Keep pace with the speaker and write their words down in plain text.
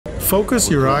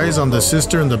Focus your eyes on the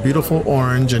sister in the beautiful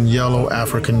orange and yellow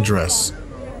African dress.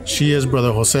 She is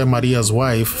Brother Jose Maria's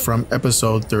wife from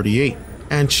episode 38,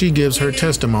 and she gives her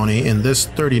testimony in this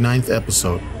 39th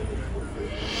episode.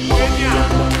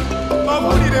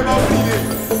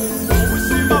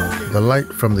 The Light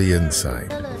from the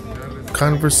Inside.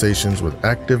 Conversations with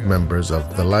active members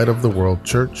of the Light of the World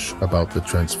Church about the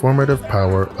transformative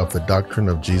power of the doctrine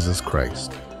of Jesus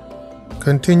Christ.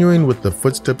 Continuing with the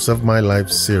Footsteps of My Life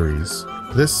series,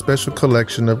 this special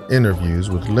collection of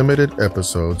interviews with limited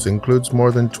episodes includes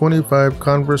more than 25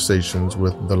 conversations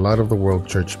with the Light of the World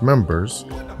Church members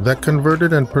that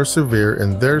converted and persevere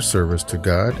in their service to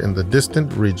God in the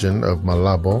distant region of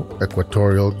Malabo,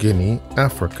 Equatorial Guinea,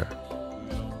 Africa.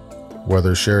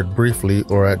 Whether shared briefly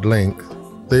or at length,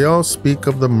 they all speak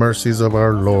of the mercies of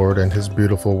our Lord and His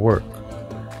beautiful work,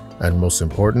 and most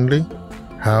importantly,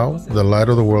 how the Light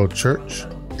of the World Church,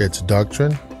 its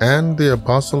doctrine, and the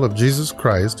Apostle of Jesus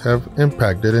Christ have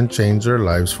impacted and changed their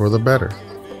lives for the better.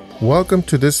 Welcome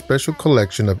to this special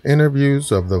collection of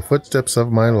interviews of the Footsteps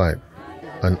of My Life,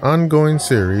 an ongoing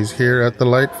series here at the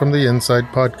Light from the Inside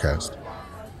podcast,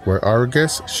 where our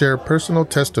guests share personal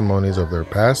testimonies of their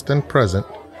past and present,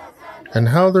 and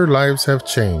how their lives have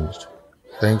changed,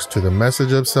 thanks to the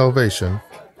message of salvation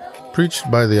preached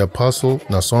by the Apostle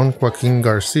Naasón Joaquín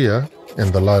García in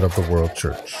the Light of the World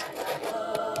Church.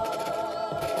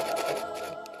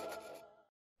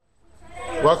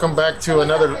 Welcome back to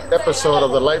another episode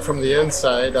of The Light from the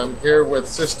Inside. I'm here with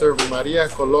Sister Maria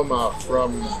Coloma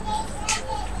from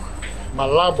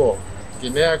Malabo,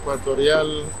 Guinea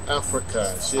Equatorial,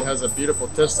 Africa. She has a beautiful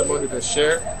testimony to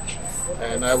share,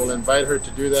 and I will invite her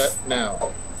to do that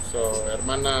now. So,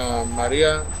 Hermana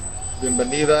María,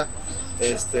 bienvenida.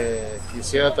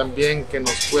 Quisiera también que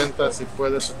nos cuenta, si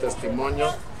puede, su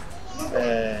testimonio.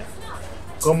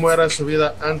 Cómo era su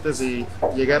vida antes de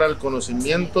llegar al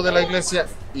conocimiento de la iglesia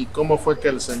y cómo fue que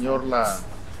el Señor la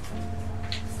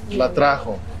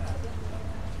trajo.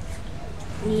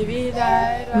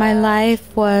 My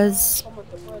life was,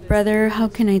 brother, how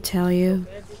can I tell you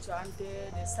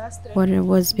what it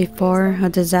was before? A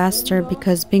disaster,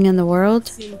 because being in the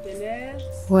world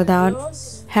without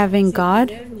having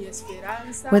God,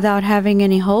 without having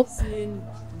any hope,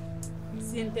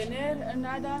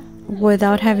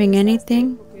 without having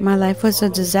anything, my life was a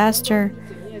disaster,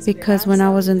 because when I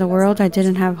was in the world, I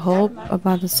didn't have hope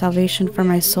about the salvation for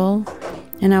my soul,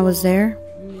 and I was there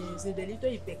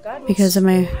because of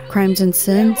my crimes and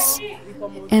sins.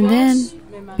 And then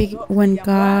when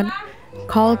God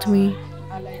called me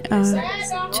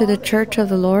to the church of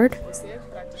the Lord,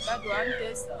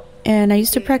 and I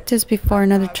used to practice before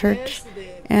another church,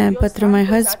 but through my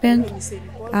husband,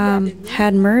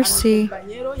 had mercy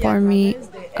for me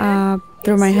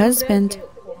through my husband.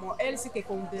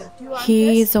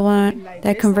 He's the one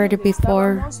that converted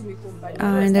before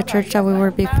in the church that we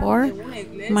were before.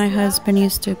 My husband we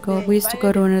used to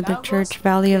go to another church,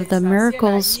 Valley of the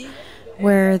Miracles,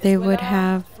 where they would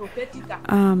have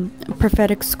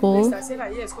prophetic school.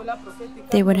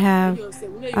 They would have,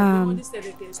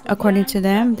 according to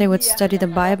them, they would study the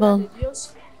Bible,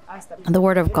 the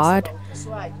Word of God,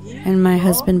 and my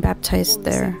husband baptized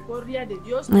there.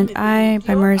 And I,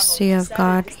 by mercy of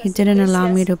God, He didn't allow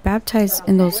me to baptize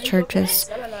in those churches.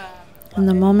 And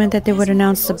the moment that they would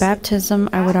announce the baptism,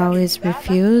 I would always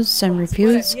refuse and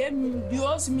refuse,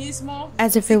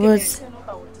 as if it was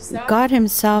God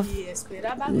Himself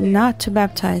not to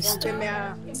baptize.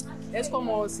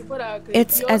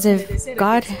 It's as if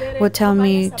God would tell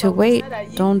me to wait,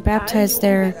 don't baptize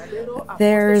there.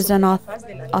 There is an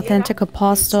authentic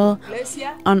apostle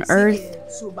on earth,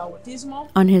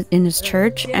 in his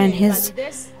church, and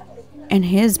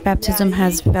his baptism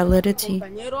has validity.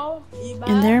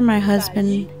 And there my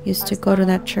husband used to go to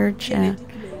that church,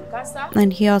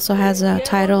 and he also has a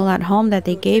title at home that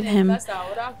they gave him.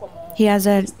 He has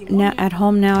it at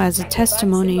home now as a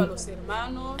testimony.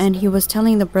 And he was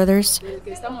telling the brothers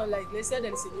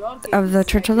of the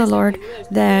Church of the Lord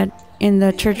that in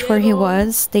the church where he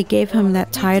was, they gave him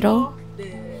that title.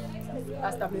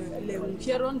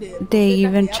 They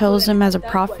even chose him as a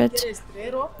prophet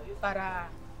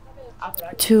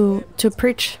to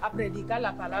preach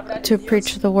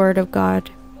the word of God.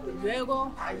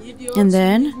 And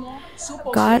then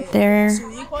God there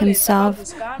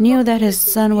Himself knew that His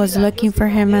Son was looking for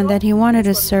Him and that He wanted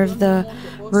to serve the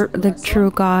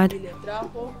true God.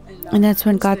 And that's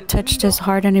when God touched his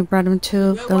heart and He brought him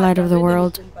to the light of the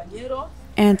world.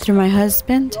 And through my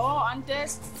husband,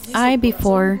 I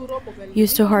before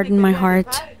used to harden my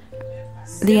heart.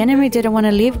 the enemy didn't want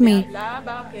to leave me.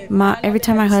 Every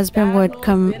time my husband would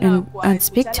come and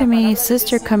speak to me,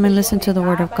 sister, come and listen to the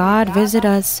word of God, visit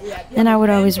us, and I would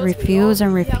always refuse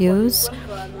and refuse.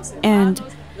 And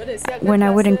when I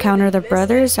would encounter the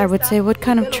brothers, I would say, what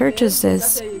kind of church is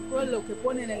this?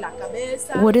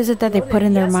 What is it that they put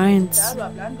in their minds?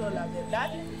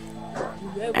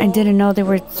 I didn't know they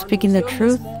were speaking the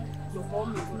truth.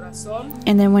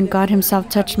 And then when God himself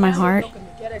touched my heart,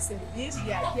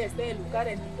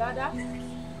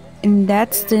 and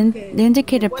that's the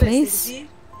indicated place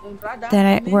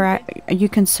that where you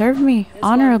can serve me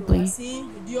honorably.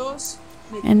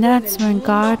 And that's when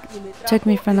God took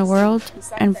me from the world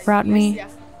and brought me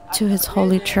to his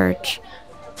holy church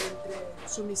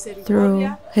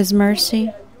through his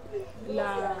mercy.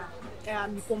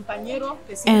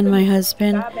 And my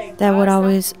husband that would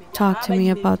always talk to me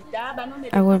about,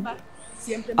 I would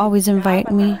always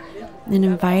invite me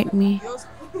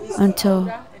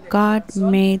until God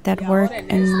made that work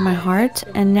in my heart.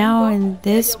 And now in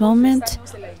this moment,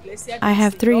 I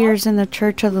have 3 years in the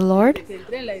church of the Lord.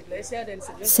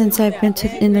 Since I've been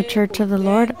in the church of the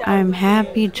Lord, I'm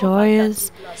happy,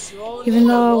 joyous, even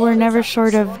though we're never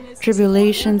short of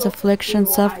tribulations,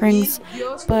 afflictions, sufferings.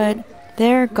 But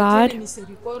there God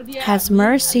has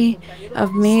mercy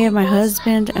of me and my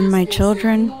husband and my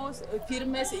children,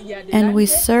 and we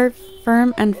serve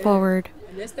firm and forward.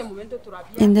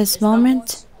 In this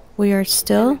moment, we are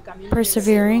still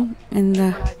persevering in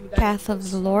the path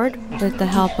of the Lord with the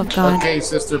help of God. Okay,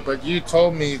 sister, but you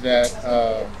told me that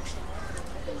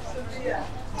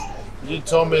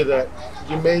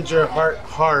you made your heart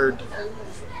hard,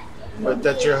 but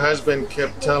that your husband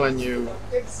kept telling you,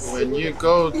 when you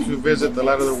go to visit the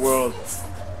light of the world,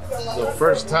 the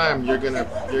first time you're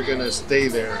gonna stay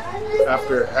there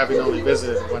after having only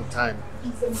visited one time.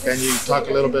 Can you talk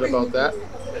a little bit about that?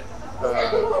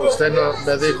 Usted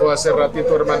me dijo hace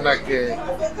ratito, hermana, que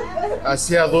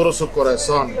hacía duro su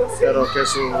corazón, pero que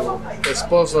su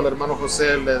esposo, el hermano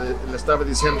José, le estaba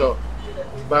diciendo,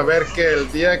 va a ver que el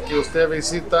día que usted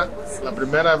visita la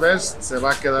primera vez se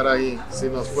va a quedar ahí. Si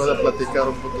nos puede platicar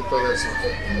un poquito de eso.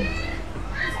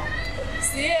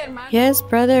 Yes,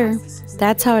 brother,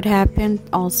 that's how it happened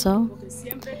also.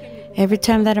 Every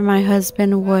time that my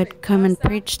husband would come and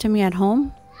preach to me at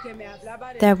home,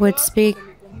 that would speak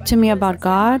to me about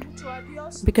God,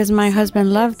 because my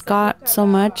husband loved God so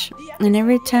much, and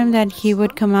every time that he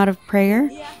would come out of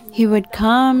prayer, he would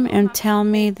come and tell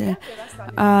me the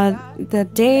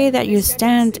day that you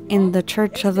stand in the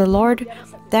church of the Lord,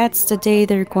 that's the day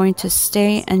they're going to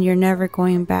stay and you're never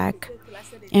going back.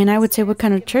 And I would say, what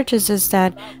kind of church is this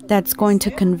that's going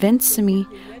to convince me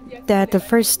that the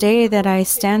first day that I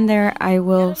stand there, I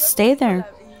will stay there?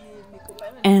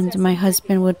 And my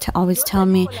husband would always tell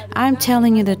me, I'm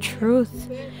telling you the truth.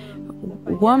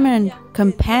 Woman,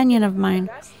 companion of mine,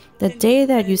 the day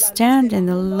that you stand in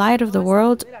the light of the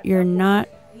world, you're not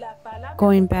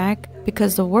going back,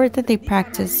 because the word that they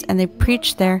practice and they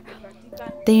preach there,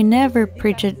 they never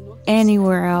preach it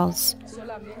anywhere else,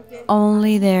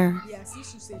 only there.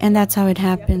 And that's how it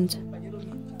happened.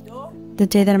 The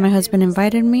day that my husband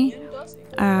invited me,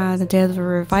 the day of the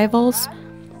revivals,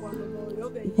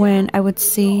 when I would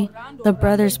see the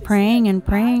brothers praying,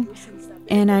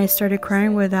 and I started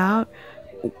crying without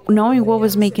knowing what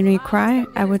was making me cry.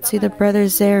 I would see the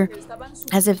brothers there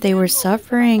as if they were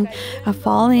suffering,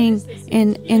 falling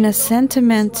in a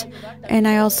sentiment, and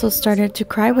I also started to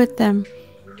cry with them.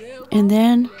 And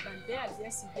then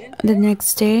the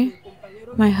next day,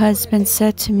 my husband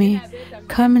said to me,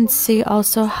 come and see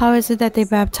also how is it that they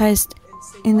baptized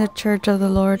in the church of the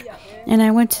Lord. And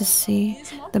I went to see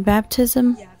the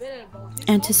baptism,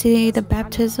 and to see the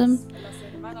baptism,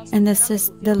 and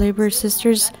the labor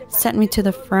sisters sent me to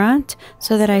the front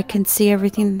so that I can see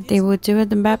everything that they would do at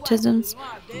the baptisms.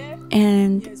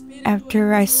 And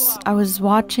after I was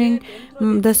watching,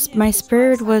 my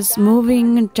spirit was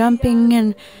moving and jumping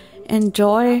and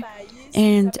joy,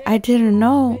 and I didn't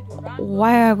know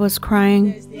why I was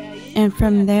crying. And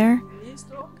from there,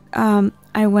 I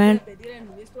went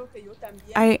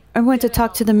to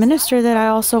talk to the minister that I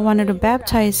also wanted to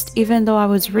baptize, even though I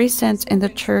was recent in the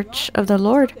church of the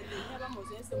Lord.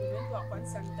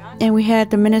 And we had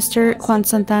the minister, Juan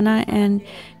Santana, and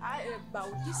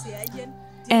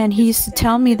he used to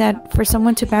tell me that for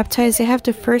someone to baptize, they have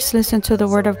to first listen to the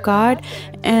Word of God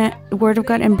and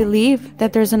believe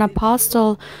that there's an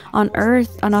apostle on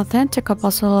earth, an authentic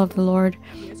apostle of the Lord.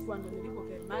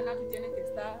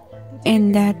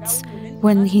 And that's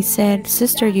when he said,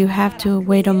 sister, you have to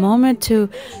wait a moment to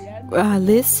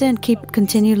listen,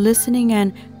 continue listening,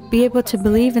 and be able to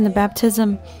believe in the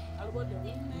baptism.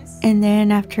 And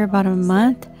then after about a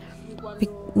month,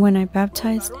 when I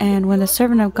baptized, and when the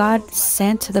servant of God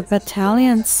sent to the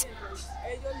battalions,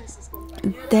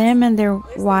 them and their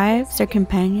wives, their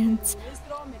companions,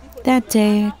 that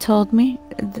day told me,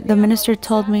 the minister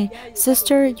told me,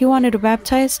 "Sister, you wanted to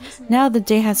baptize? Now the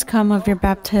day has come of your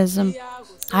baptism."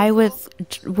 I,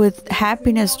 with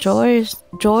happiness,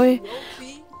 joy,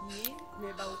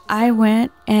 I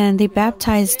went and they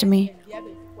baptized me.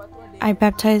 I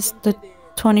baptized the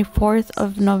 24th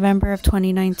of November of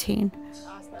 2019.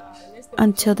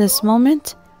 Until this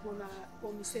moment,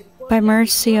 by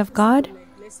mercy of God,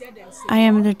 I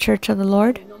am in the Church of the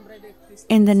Lord,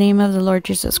 in the name of the Lord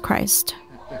Jesus Christ.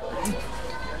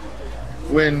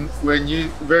 When you,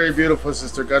 very beautiful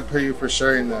sister, God pay you for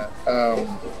sharing that.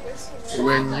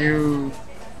 When you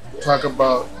talk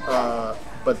about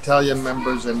battalion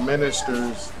members and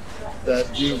ministers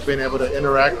that you've been able to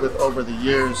interact with over the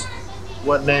years,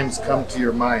 what names come to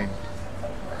your mind?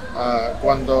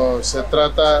 Cuando se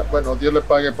trata, bueno, Dios le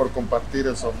pague por compartir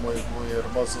eso, muy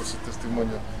hermoso su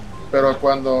testimonio, pero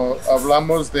cuando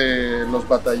hablamos de los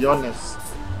batallones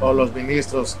o los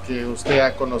ministros que usted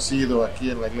ha conocido aquí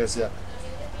en la iglesia,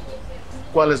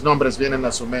 ¿cuáles nombres vienen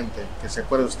a su mente? Que se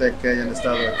acuerde usted que hayan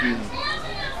estado aquí,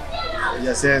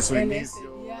 ya sea en su inicio.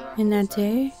 In that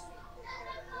day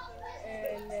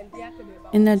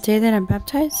that I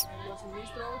baptized,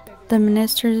 the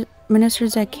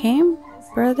ministers that came,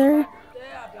 brother,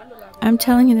 I'm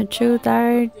telling you the truth,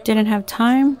 I didn't have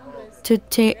time to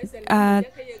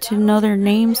know their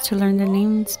names, to learn their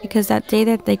names, because that day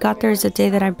that they got there is the day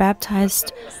that I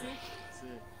baptized.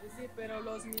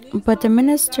 But the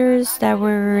ministers that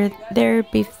were there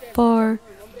before,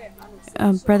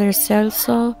 Brother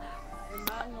Celso,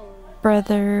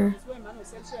 Brother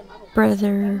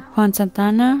Juan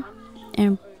Santana,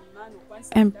 and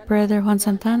Brother Juan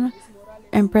Santana,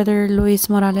 and Brother Luis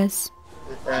Morales.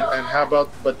 And how about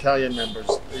battalion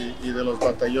members? Y de los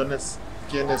batallones,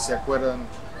 ¿quiénes se acuerdan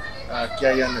que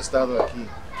hayan estado aquí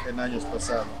en años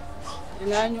pasados?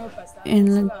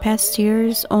 In the past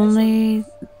years, only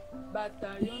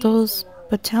those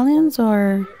battalions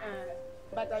or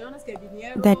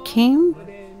that came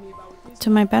to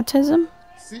my baptism?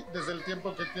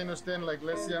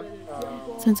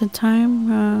 Since the time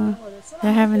that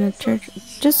I have in the church,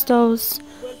 just those.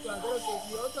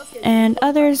 And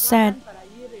others that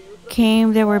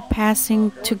came, they were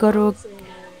passing to go to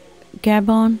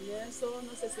Gabon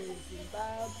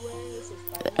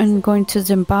and going to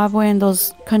Zimbabwe and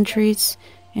those countries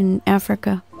in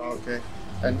Africa. Okay.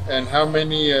 And how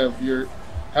many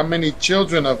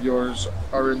children of yours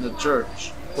are in the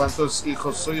church? ¿Cuántos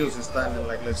hijos suyos están en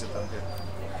la iglesia también?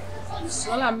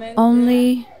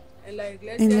 Only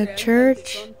in the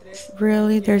church,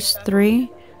 really, there's 3.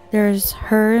 There's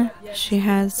her. She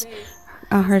has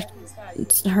her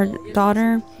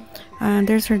daughter.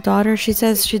 There's her daughter. She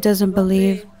says she doesn't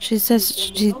believe. She says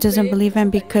she doesn't believe,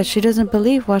 and because she doesn't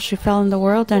believe, well, she fell in the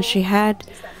world, and she had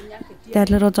that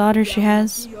little daughter she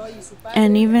has,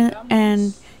 and even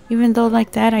though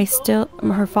like that, I still,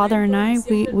 her father and I,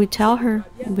 we tell her,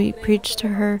 we preach to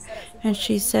her, and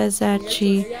she says that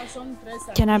she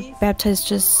cannot baptize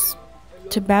just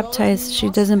to baptize. She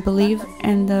doesn't believe,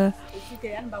 and the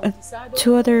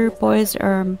 2 other boys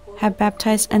have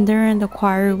baptized, and they're in the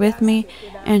choir with me,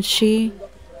 and she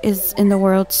is in the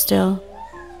world still.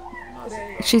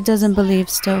 She doesn't believe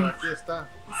still.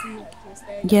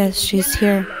 Yes, she's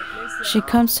here. She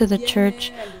comes to the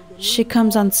church. She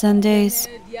comes on Sundays.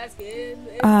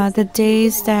 The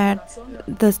days that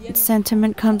the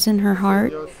sentiment comes in her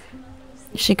heart,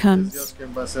 she comes.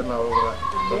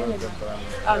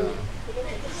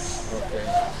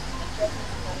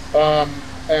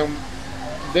 And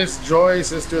this joy,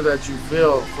 sister, that you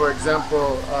feel, for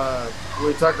example,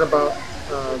 we talked about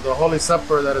the Holy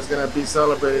Supper that is going to be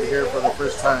celebrated here for the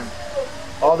first time.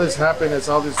 All this happiness,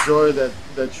 all this joy that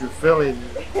you're feeling,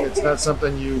 it's not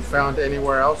something you found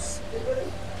anywhere else.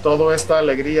 Toda esta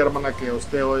alegría, hermana, que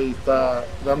usted hoy está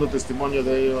dando testimonio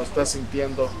de ello, está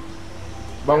sintiendo.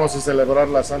 Vamos a celebrar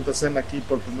la Santa Cena aquí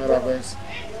por primera vez.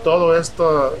 Todo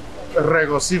esto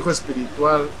regocijo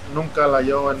espiritual nunca la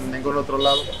halló en ningún otro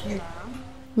lado.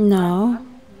 No,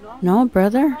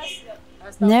 brother.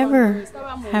 Never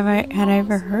had I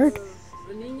ever heard.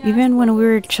 Even when we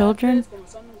were children,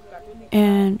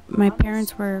 and my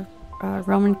parents were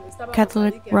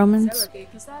Catholic Romans,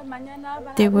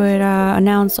 they would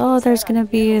announce, "Oh, there's going to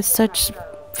be such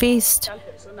feast,"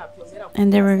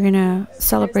 and they were going to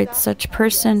celebrate such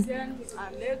person.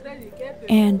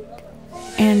 And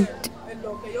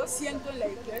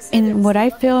what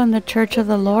I feel in the Church of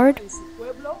the Lord,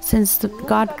 since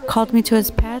God called me to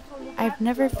His path, I've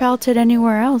never felt it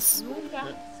anywhere else.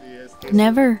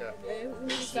 Never.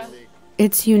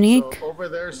 It's unique. So over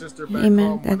there, Sister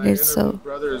Amen. Back home, That is so.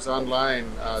 Brothers online,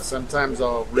 sometimes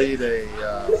I'll read a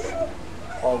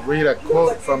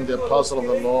quote from the Apostle of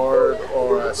the Lord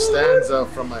or a stanza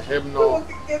from a hymnal.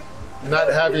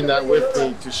 Not having that with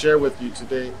me to share with you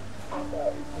today,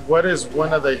 what is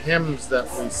one of the hymns that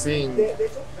we sing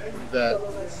that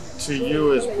to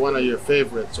you is one of your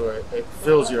favorites or it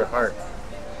fills your heart?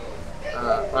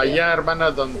 Allá,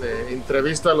 hermana, donde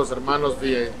entrevisto a los hermanos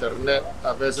vía internet,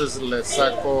 a veces les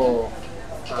saco,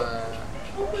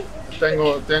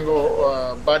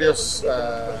 tengo varios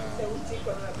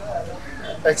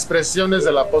expresiones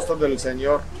del apóstol del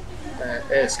Señor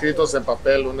escritos en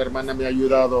papel. Una hermana me ha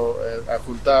ayudado a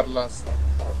juntarlas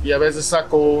y a veces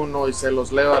saco uno y se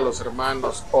los leo a los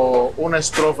hermanos o una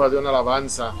estrofa de una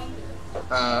alabanza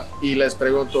y les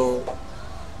pregunto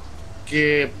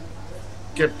 ¿qué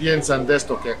piensan de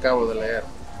esto que acabo de leer?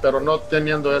 Pero no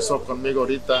teniendo eso conmigo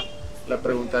ahorita, le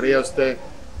preguntaría a usted,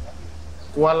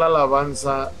 ¿cuál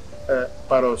alabanza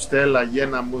para usted la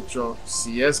llena mucho?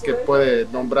 Si es que puede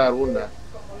nombrar una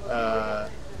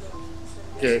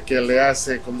que le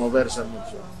hace conmoverse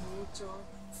mucho.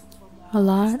 A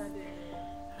lot.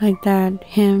 Like that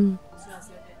hymn,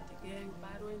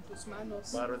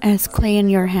 as clay in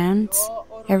your hands.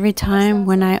 Every time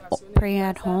when I pray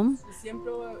at home,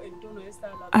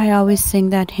 I always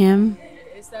sing that hymn.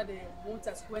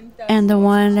 And the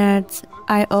one that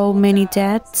I owe many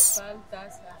debts,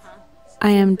 I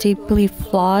am deeply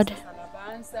flawed.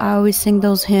 I always sing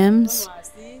those hymns.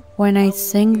 When I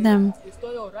sing them,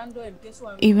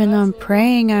 even though I'm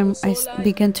praying, I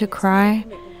begin to cry.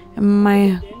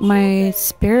 My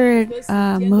spirit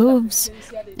moves,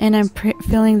 and I'm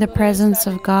feeling the presence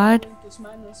of God.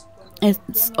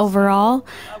 It's overall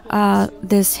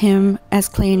this hymn, As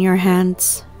Clay in Your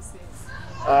Hands.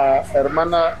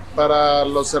 Hermana, para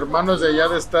los hermanos de allá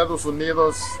de Estados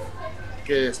Unidos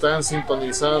que están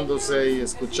sintonizándose y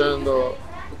escuchando,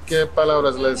 ¿qué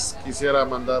palabras les quisiera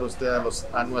mandar usted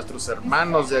a nuestros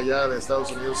hermanos de allá de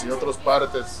Estados Unidos y otras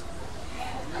partes?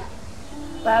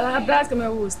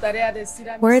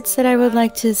 Words that I would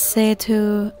like to say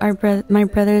to my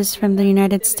brothers from the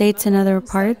United States and other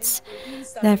parts,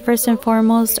 that first and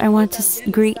foremost, I want to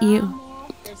greet you,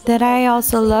 that I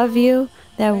also love you,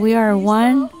 that we are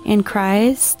one in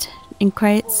Christ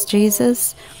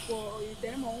Jesus.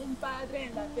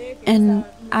 And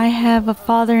I have a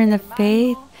father in the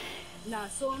faith,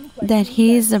 that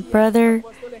he's a brother,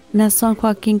 Naasón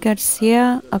Joaquín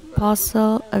García,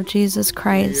 apostle of Jesus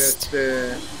Christ.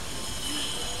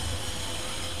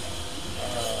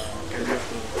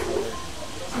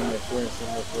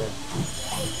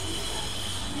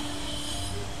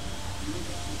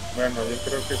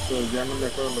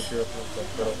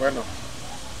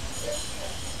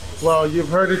 Well, you've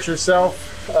heard it yourself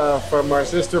from our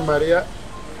sister Maria,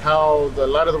 how the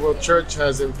Light of the World Church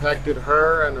has impacted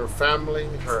her and her family,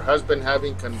 her husband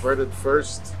having converted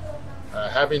first,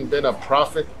 having been a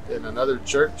prophet in another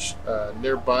church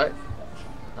nearby.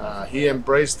 He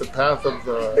embraced the path of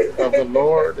the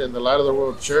Lord in the Light of the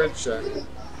World Church and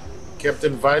kept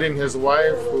inviting his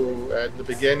wife, who at the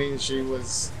beginning she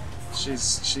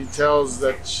tells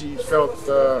that she felt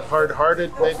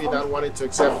hard-hearted, maybe not wanting to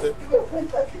accept it.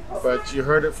 But you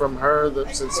heard it from her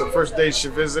that since the first day she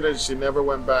visited, she never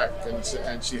went back,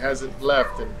 and she hasn't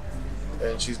left,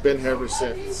 and she's been here ever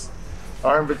since.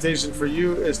 Our invitation for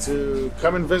you is to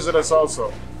come and visit us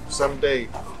also someday,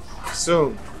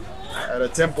 soon, at a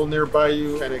temple nearby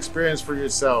you and experience for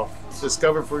yourself,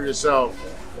 discover for yourself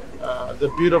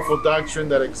the beautiful doctrine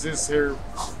that exists here,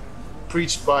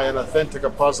 preached by an authentic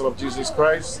apostle of Jesus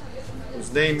Christ,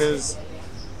 whose name is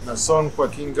Naasón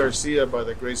Joaquín García, by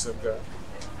the grace of God.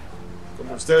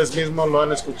 Como ustedes mismos lo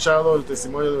han escuchado, el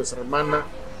testimonio de nuestra hermana,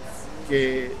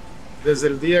 que desde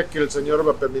el día que el Señor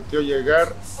la permitió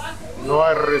llegar, no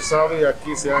ha regresado y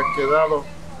aquí se ha quedado.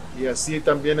 Y así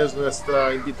también es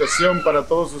nuestra invitación para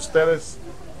todos ustedes,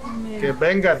 que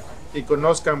vengan y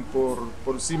conozcan por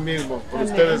sí mismos, por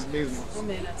ustedes mismos,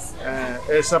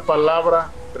 esa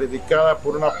palabra predicada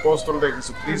por un apóstol de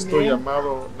Jesucristo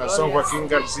llamado Naasón Joaquín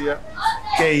García,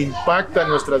 que impacta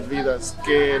nuestras vidas,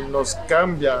 que nos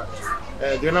cambia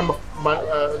de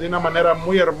una manera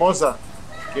muy hermosa,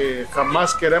 que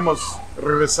jamás queremos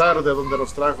regresar de donde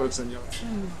nos trajo el Señor.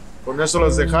 Con eso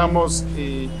los dejamos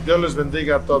y Dios les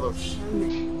bendiga a todos.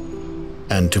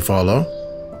 And to follow,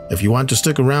 if you want to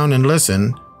stick around and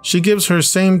listen, she gives her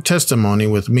same testimony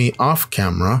with me off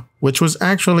camera, which was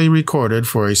actually recorded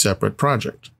for a separate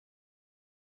project.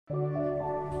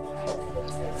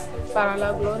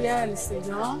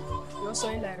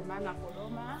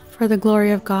 For the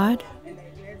glory of God,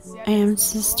 I am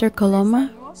Sister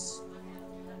Coloma.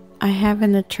 I have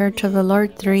in the Church of the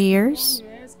Lord 3 years.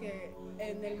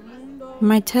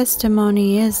 My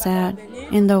testimony is that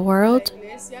in the world,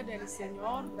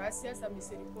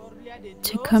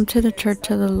 to come to the Church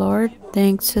of the Lord,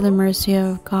 thanks to the mercy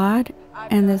of God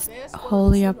and His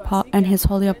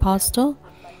holy apostle,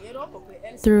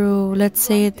 through, let's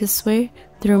say it this way,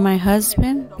 through my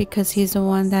husband, because he's the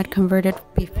one that converted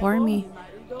before me.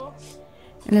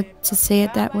 To say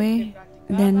it that way,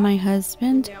 then my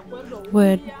husband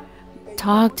would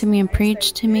talk to me and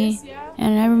preach to me.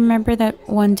 And I remember that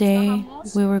one day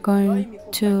we were going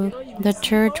to the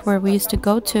church where we used to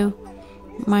go to.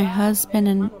 My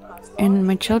husband and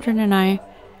my children and I,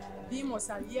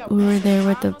 we were there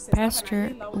with the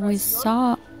pastor. We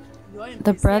saw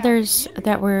the brothers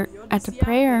that were at the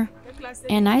prayer,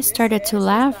 and I started to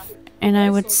laugh, and I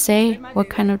would say, what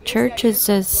kind of church is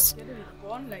this?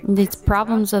 These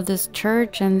problems of this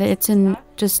church, and it's in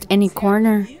just any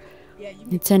corner.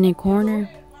 It's any corner.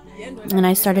 And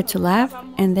I started to laugh,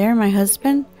 and there my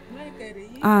husband,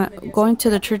 going to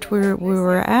the church we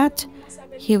were at,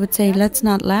 he would say, let's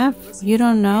not laugh. You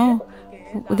don't know.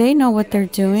 They know what they're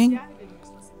doing.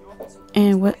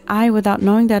 And without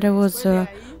knowing that it was a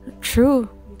true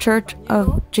Church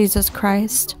of Jesus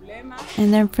Christ.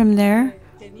 And then from there,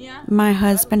 my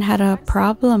husband had a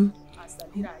problem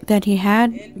that he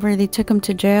had where they took him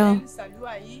to jail.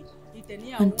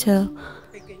 Until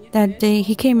that day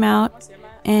he came out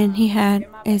and he had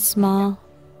a small,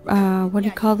 what do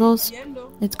you call those?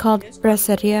 It's called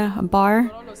braceria, a bar,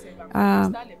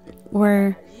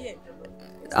 where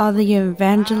all the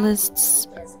evangelists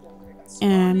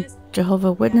and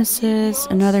Jehovah's Witnesses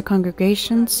and other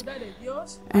congregations,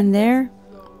 and there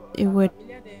it would,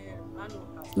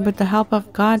 with the help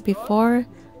of God, before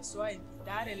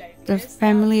the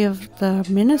family of the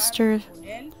minister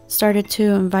started to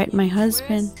invite my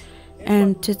husband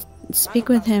and to speak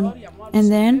with him. And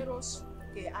then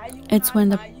it's when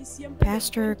the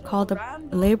pastor called the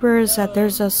laborers that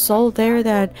there's a soul there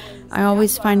that I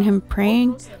always find him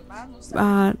praying,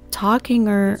 talking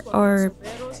or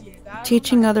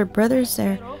teaching other brothers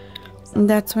there. And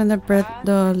that's when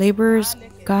the laborers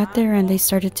got there and they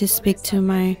started to speak to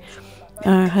my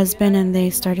husband, and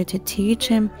they started to teach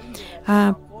him,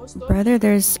 brother,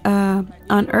 there's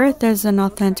on earth there's an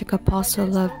authentic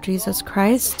apostle of Jesus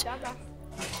Christ.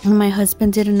 And my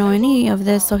husband didn't know any of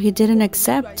this, so he didn't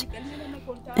accept.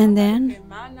 And then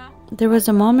there was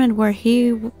a moment where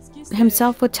he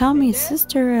himself would tell me,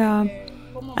 sister,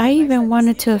 I even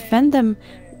wanted to offend them,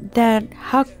 that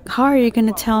how are you going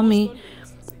to tell me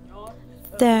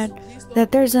that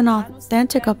there's an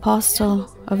authentic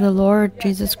apostle of the Lord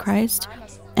Jesus Christ?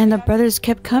 And the brothers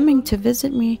kept coming to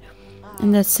visit me,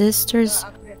 and the sisters,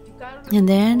 and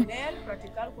then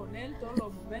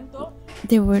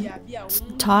they would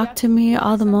talk to me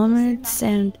all the moments.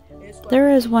 And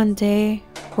there was one day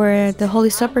where the Holy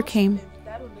Supper came,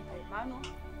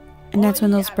 and that's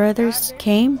when those brothers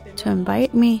came to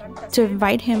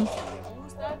invite him.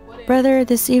 Brother,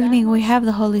 this evening we have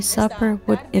the Holy Supper.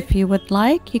 If you would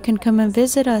like, you can come and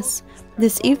visit us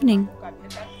this evening.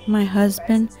 My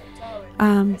husband,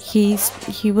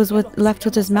 he was left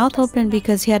with his mouth open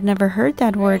because he had never heard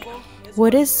that word.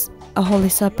 What is a Holy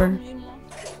Supper?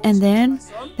 And then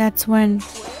that's when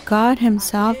God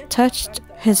Himself touched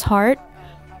his heart,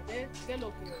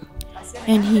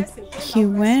 and he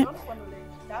went,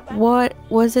 what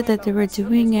was it that they were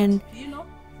doing?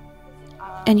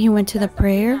 And he went to the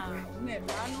prayer,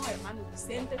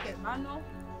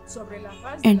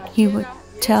 and he would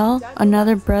tell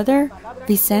another brother,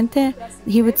 Vicente,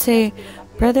 he would say,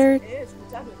 brother,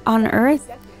 on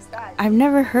earth, I've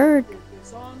never heard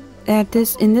that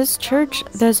in this church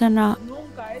there's an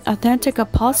authentic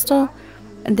apostle.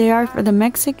 They are for the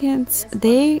Mexicans.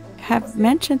 They have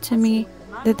mentioned to me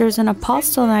that there's an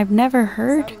apostle, and I've never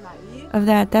heard of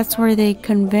that. That's where he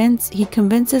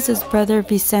convinces his brother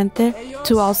Vicente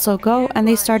to also go, and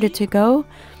they started to go.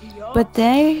 But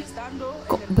they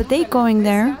going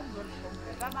there,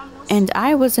 and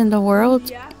I was in the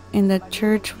world, in the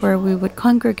church where we would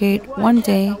congregate. One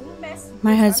day,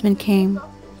 my husband came.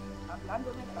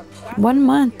 1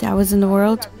 month I was in the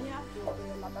world,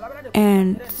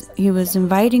 and he was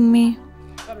inviting me,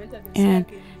 and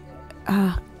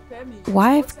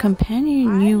wife,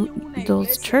 companion,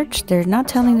 those church, they're not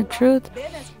telling the truth.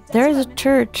 There is a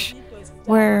church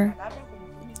where,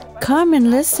 come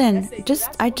and listen.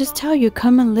 I just tell you,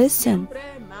 come and listen,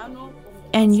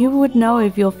 and you would know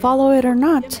if you'll follow it or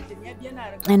not.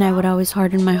 And I would always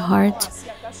harden my heart.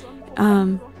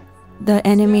 the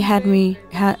enemy had me.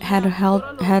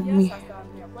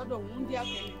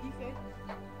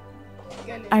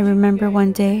 I remember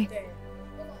one day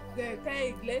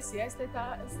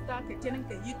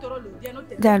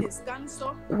that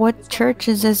what church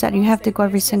is this that you have to go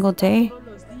every single day?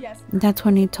 That's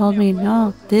when he told me,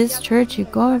 no, this church you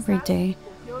go every day.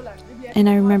 And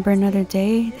I remember another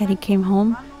day that he came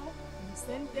home,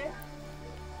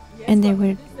 and they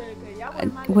went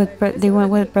with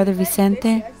Brother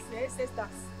Vicente.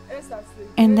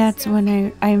 And that's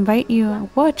when I invite you.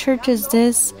 What church is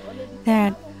this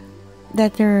that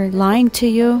they're lying to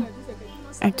you?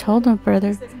 I told him,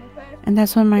 brother. And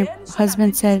that's when my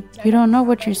husband said, you don't know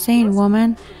what you're saying,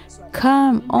 woman.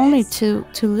 Come only to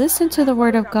listen to the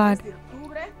word of God.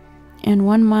 And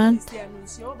 1 month,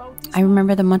 I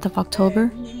remember the month of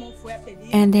October,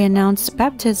 and they announced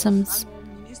baptisms.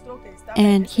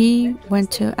 And he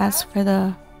went to ask for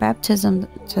the baptism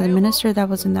to the minister that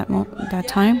was in that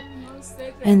time.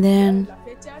 And then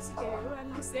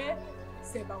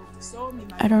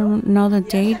I don't know the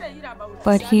date,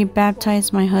 but he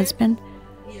baptized my husband.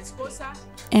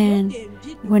 And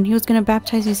when he was going to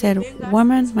baptize, he said,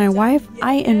 woman, my wife,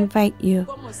 I invite you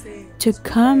to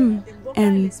come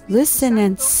and listen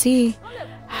and see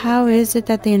how is it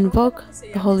that they invoke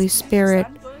the Holy Spirit.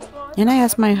 And I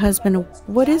asked my husband,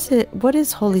 what is it? What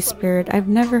is Holy Spirit? I've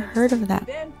never heard of that.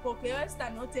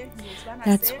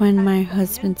 That's when my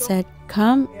husband said,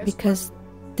 come, because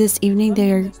this evening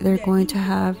they're going to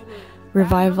have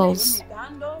revivals.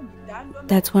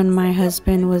 That's when my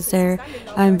husband was there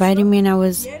inviting me, and I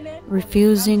was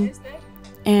refusing.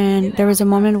 And there was a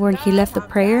moment where he left the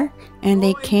prayer, and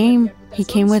he came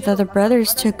with other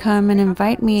brothers to come and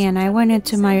invite me. And I went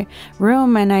into my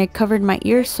room and I covered my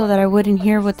ears so that I wouldn't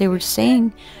hear what they were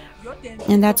saying.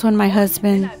 And that's when my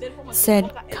husband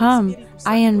said, come,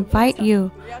 I invite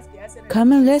you.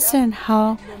 Come and listen.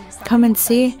 Come and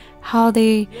see how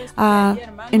they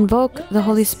invoke the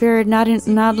Holy Spirit,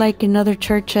 not like in other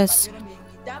churches.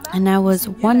 And I was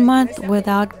 1 month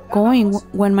without going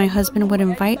when my husband would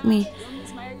invite me,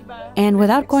 and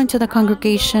without going to the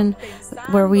congregation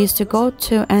where we used to go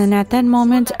to. And at that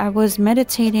moment, I was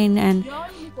meditating, and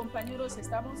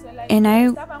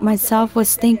I myself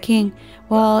was thinking,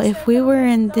 well, if we were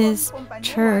in this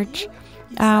church,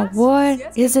 what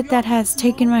is it that has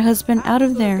taken my husband out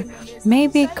of there?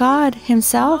 Maybe God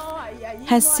himself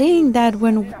has seen that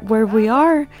where we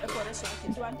are,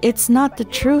 it's not the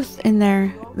truth in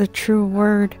there, the true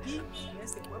word.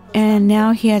 And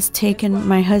now he has taken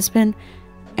my husband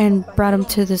and brought him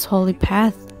to this holy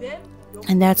path.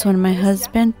 And that's when my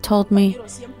husband told me,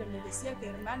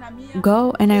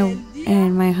 go.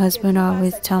 And my husband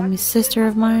always tell me, sister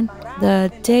of mine,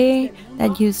 the day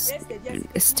that you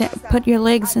put your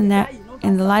legs in the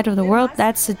light of the world,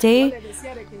 that's the day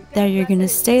that you're going to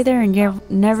stay there, and you're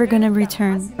never going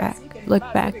to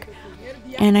look back.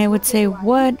 And I would say,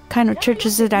 what kind of church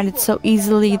is it that it's so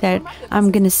easily that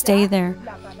I'm going to stay there?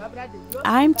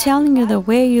 I'm telling you, the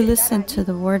way you listen to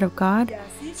the word of God,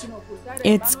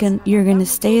 you're going to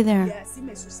stay there.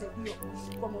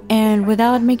 And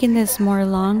without making this more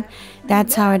long,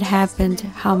 that's how it happened,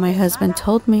 how my husband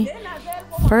told me.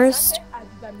 First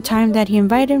time that he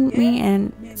invited me,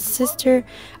 and sister,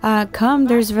 come,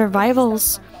 there's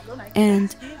revivals.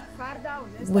 And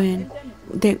when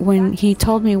he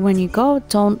told me, when you go,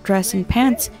 don't dress in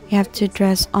pants, you have to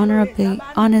dress honorably,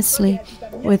 honestly,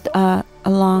 with a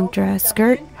long dress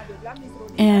skirt.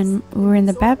 And we were in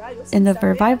the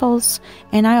revivals,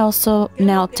 and I also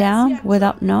knelt down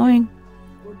without knowing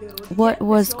what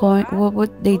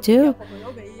would they do.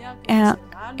 And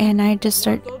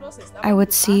I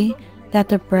would see that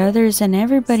the brothers and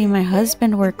everybody, my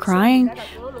husband, were crying.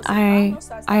 I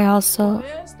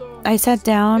sat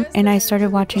down and I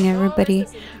started watching everybody,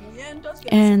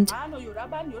 and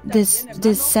this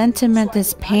sentiment,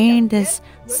 this pain,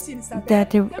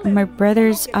 my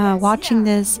brothers watching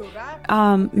this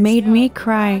made me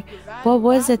cry. What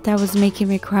was it that was making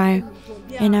me cry?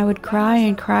 And I would cry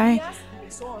and cry,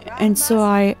 and so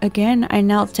I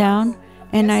knelt down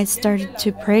and I started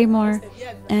to pray more.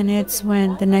 And it's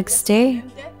when the next day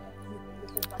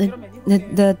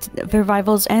the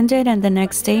revivals ended, and the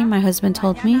next day my husband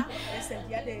told me,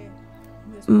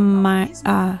 my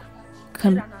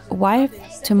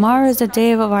wife, tomorrow is the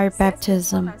day of our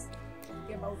baptism.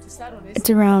 It's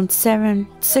around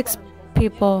 6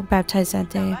 people baptized that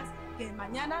day.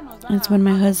 It's when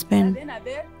my husband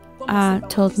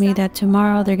told me that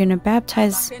tomorrow they're going to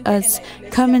baptize us.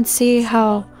 Come and see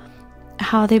how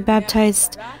they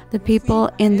baptized the people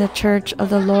in the church of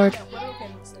the Lord.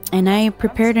 And I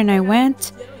prepared and I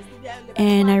went,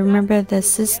 And I remember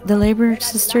the labor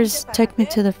sisters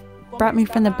brought me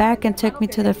from the back and took me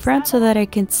to the front so that I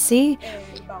could see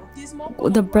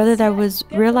the brother that was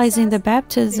realizing the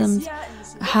baptisms.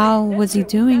 How was he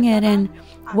doing it, and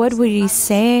what would he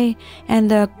say,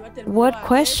 and what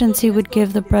questions he would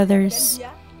give the brothers.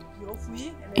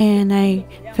 And I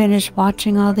finished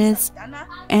watching all this,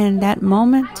 and that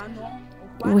moment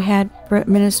we had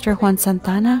Minister Juan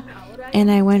Santana,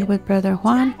 and I went with Brother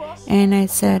Juan, and I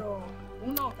said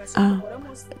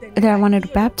that I wanted to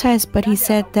baptize, but he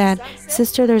said that,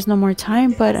 "Sister, there's no more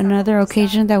time, but another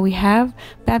occasion that we have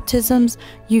baptisms,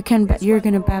 you're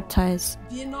going to baptize."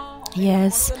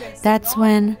 Yes, that's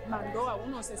when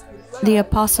the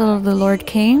apostle of the Lord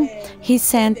came. He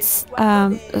sent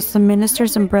some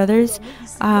ministers and brothers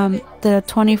the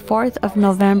 24th of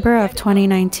November of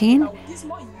 2019.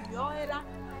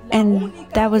 And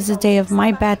that was the day of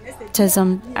my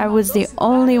baptism. I was the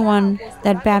only one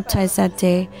that baptized that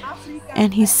day.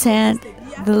 And he sent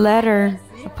the letter,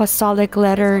 apostolic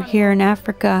letter here in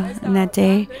Africa on that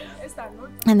day.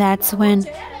 And that's when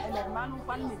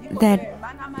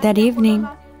that evening,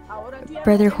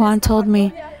 Brother Juan told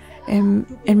me,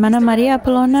 Hermana Maria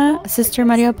Apolona, Sister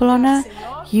Maria Apolona,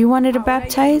 you wanted to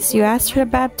baptize, you asked her to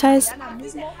baptize,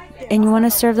 and you want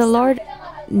to serve the Lord?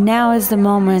 Now is the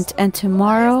moment, and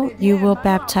tomorrow you will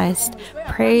baptize.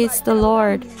 Praise the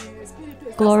Lord.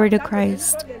 Glory to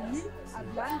Christ.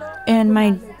 And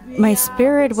my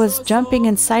spirit was jumping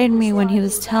inside me when he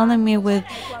was telling me with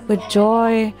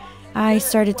joy. I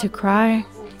started to cry.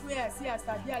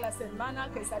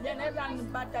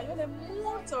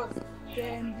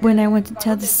 When I went to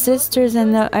tell the sisters,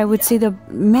 and I would see the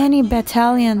many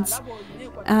battalions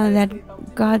that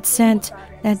God sent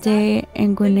that day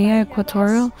in Guinea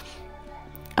Equatorial,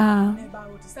 I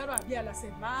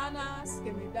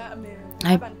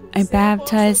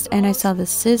baptized, and I saw the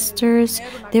sisters.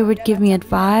 They would give me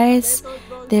advice.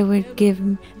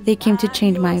 They came to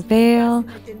change my veil.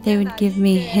 They would give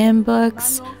me hymn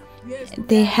books.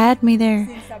 They had me there.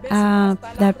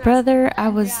 That brother, I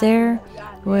was there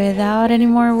without any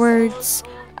more words.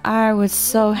 I was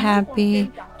so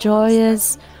happy,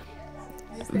 joyous,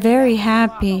 very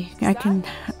happy. I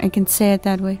can say it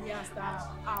that way.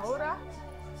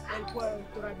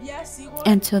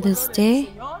 And to this day,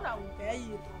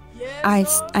 I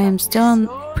am still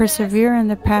persevere in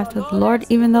the path of the Lord,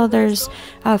 even though there's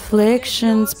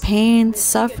afflictions, pains,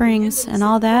 sufferings, and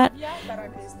all that.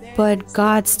 But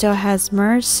God still has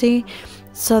mercy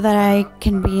so that I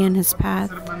can be in His path.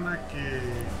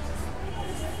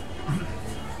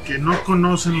 Que no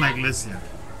conocen la iglesia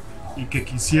y que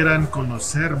quisieran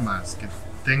conocer más, que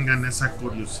tengan esa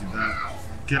curiosidad,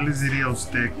 ¿qué les diría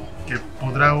usted que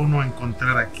podrá uno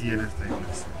encontrar aquí en esta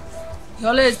iglesia?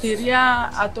 Yo les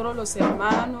diría a todos los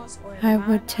hermanos o I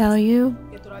would tell you,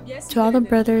 to all the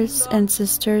brothers and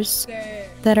sisters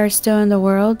that are still in the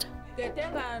world,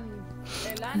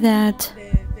 that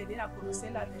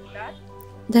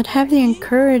have the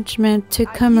encouragement to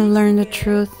come and learn the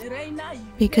truth,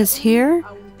 because here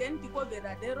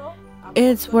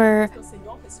is where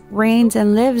reigns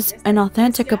and lives an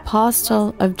authentic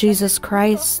apostle of Jesus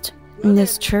Christ in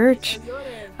this church.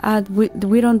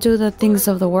 We don't do the things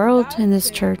of the world in this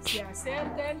church.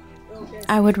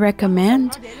 I would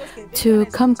recommend to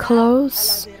come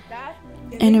close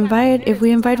and if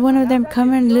we invite one of them,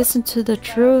 come and listen to the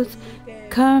truth,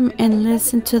 come and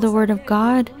listen to the Word of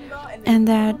God, and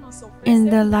that in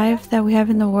the life that we have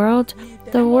in the world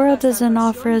doesn't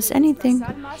offer us anything.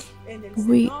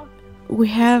 We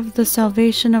have the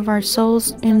salvation of our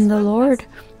souls in the Lord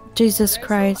Jesus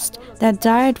Christ that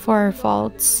died for our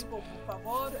faults.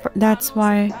 That's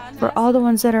why for all the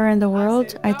ones that are in the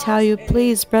world, I tell you,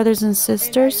 please, brothers and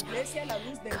sisters,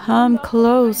 come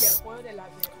close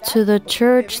to the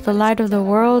church, the light of the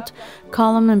world,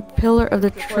 column and pillar of the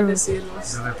truth.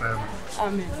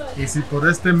 Amén. Y si por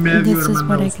este medio, This is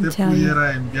what hermana, I can usted tell you.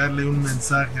 pudiera enviarle un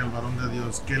mensaje al varón de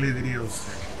Dios, ¿qué le diría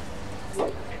usted?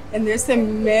 En este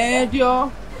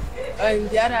medio,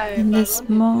 enviar a In this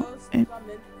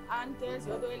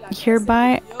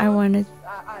hereby, I want to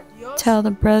tell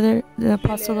the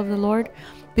apostle of the Lord,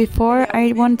 before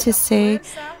I want to say,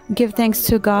 give thanks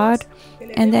to God,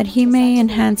 and that He may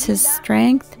enhance His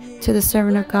strength to the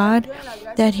servant of God,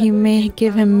 that He may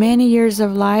give him many years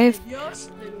of life.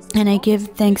 And I give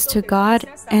thanks to God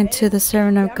and to the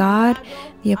servant of God,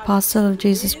 the apostle of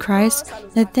Jesus Christ,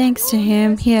 that thanks to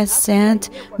Him, He has sent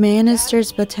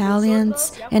ministers,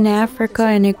 battalions in Africa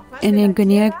and in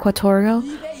Guinea Equatorial.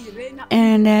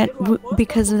 And that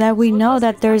because of that, we know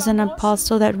that there's an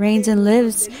apostle that reigns and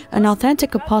lives, an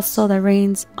authentic apostle that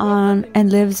reigns on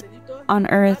and lives on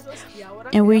earth.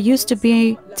 And we used to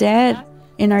be dead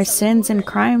in our sins and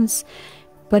crimes.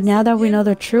 But now that we know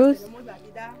the truth,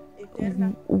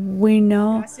 we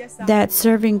know that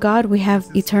serving God, we have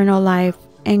eternal life.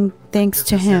 And thanks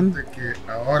to Him.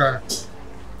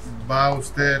 Va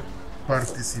usted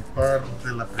participar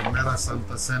de la primera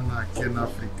Santa Cena aquí en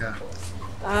África.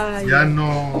 Ya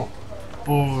no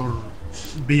por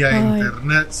vía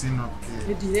internet, sino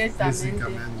que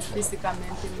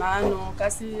físicamente, mano,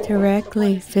 casi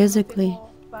directly, physically.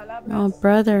 Oh,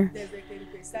 brother,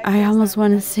 I almost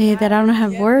want to say that I don't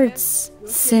have words.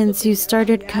 Since you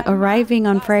started arriving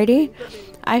on Friday,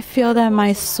 I feel that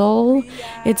my soul,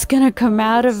 it's going to come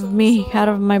out of me, out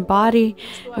of my body,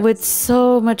 with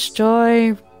so much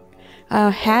joy,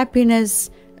 happiness.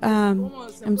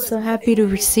 I'm so happy to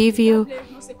receive you.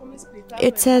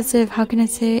 It's as if, how can I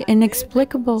say,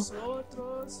 inexplicable.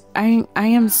 I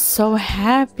am so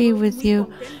happy with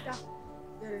you.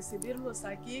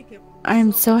 I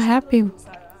am so happy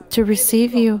to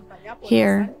receive you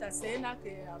here,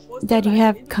 that you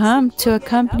have come to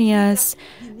accompany us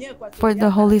for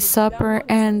the Holy Supper,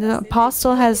 and the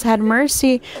Apostle has had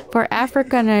mercy for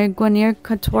Africa and Guinea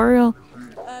Equatorial.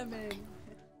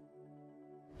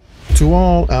 To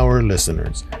all our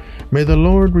listeners, may the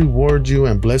Lord reward you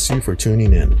and bless you for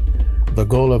tuning in. The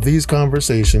goal of these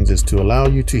conversations is to allow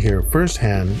you to hear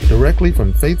firsthand, directly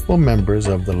from faithful members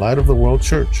of the Light of the World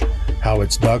Church, how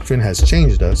its doctrine has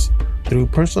changed us through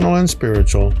personal and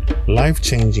spiritual,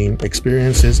 life-changing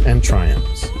experiences and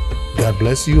triumphs. God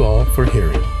bless you all for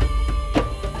hearing.